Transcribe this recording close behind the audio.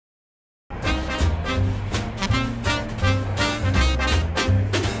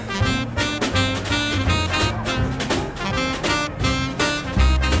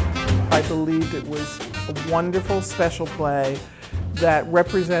produced. It was a wonderful special play that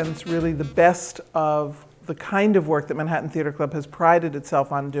represents really the best of the kind of work that Manhattan Theatre Club has prided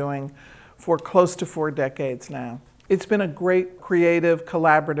itself on doing for close to 4 decades now. It's been a great creative,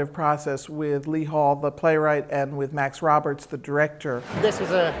 collaborative process with Lee Hall, the playwright, and with Max Roberts, the director. This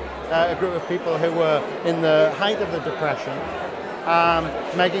was a group of people who were in the height of the Depression,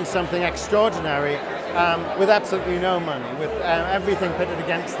 making something extraordinary with absolutely no money, with everything pitted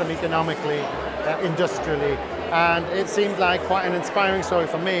against them economically, industrially. And it seemed like quite an inspiring story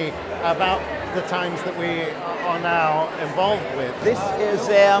for me about the times that we are now involved with. This is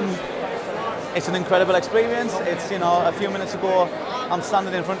it's an incredible experience. It's, you know, a few minutes ago I'm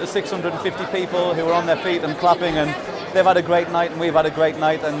standing in front of 650 people who are on their feet and clapping, and they've had a great night and we've had a great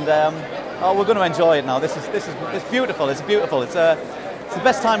night, and oh, we're going to enjoy it now. It's beautiful. It's beautiful. It's the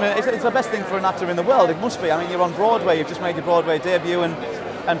best time. It's the best thing for an actor in the world. It must be. I mean, you're on Broadway. You've just made your Broadway debut,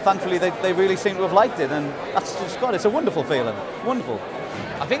 and thankfully they really seem to have liked it, and that's just God. It's a wonderful feeling. Wonderful.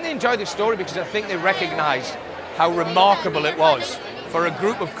 I think they enjoyed the story because I think they recognised how remarkable it was for a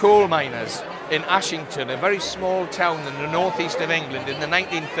group of coal miners in Ashington, a very small town in the northeast of England in the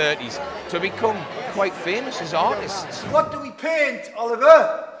 1930s, to become quite famous as artists. What do we paint,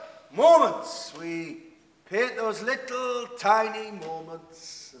 Oliver? Moments. We paint those little tiny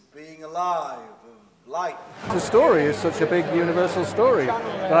moments of being alive, of life. The story is such a big universal story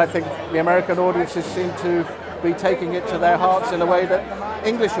that I think the American audiences seem to be taking it to their hearts in a way that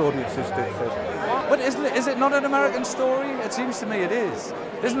English audiences did. But is it not an American story? It seems to me it is.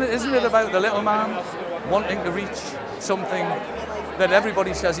 Isn't it about the little man wanting to reach something that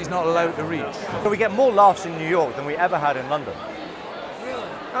everybody says he's not allowed to reach? So we get more laughs in New York than we ever had in London. Really?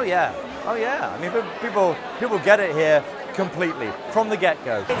 Oh yeah, oh yeah. I mean, people get it here completely, from the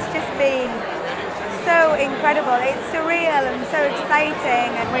get-go. It's just been so incredible. It's surreal and so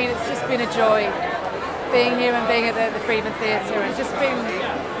exciting. I mean, it's just been a joy being here and being at the Friedman Theatre, and just being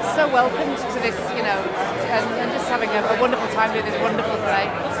so welcomed to this, you know, and just having a wonderful time doing this wonderful play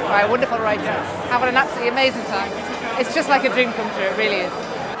by a wonderful writer, having an absolutely amazing time. It's just like a dream come true, it really is.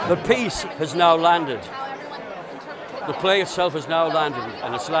 The piece has now landed. The play itself has now landed,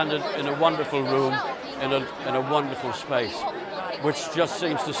 and it's landed in a wonderful room, in a wonderful space, which just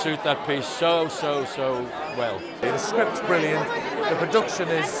seems to suit that piece so well. The script's brilliant, the production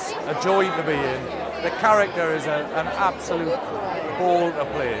is a joy to be in, the character is an absolute ball to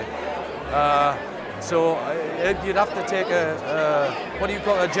play. So you'd have to take what do you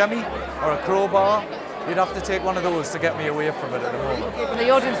call it, a jemmy or a crowbar? You'd have to take one of those to get me away from it at the moment. The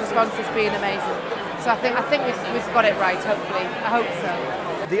audience response has been amazing. So I think we've got it right, hopefully. I hope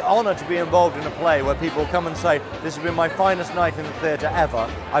so. The honour to be involved in a play where people come and say, this has been my finest night in the theatre ever,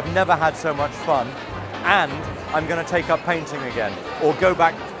 I've never had so much fun, and I'm going to take up painting again, or go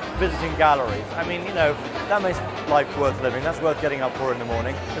back visiting galleries. I mean, you know, that makes life worth living. That's worth getting up for in the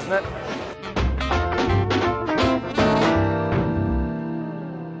morning, isn't it?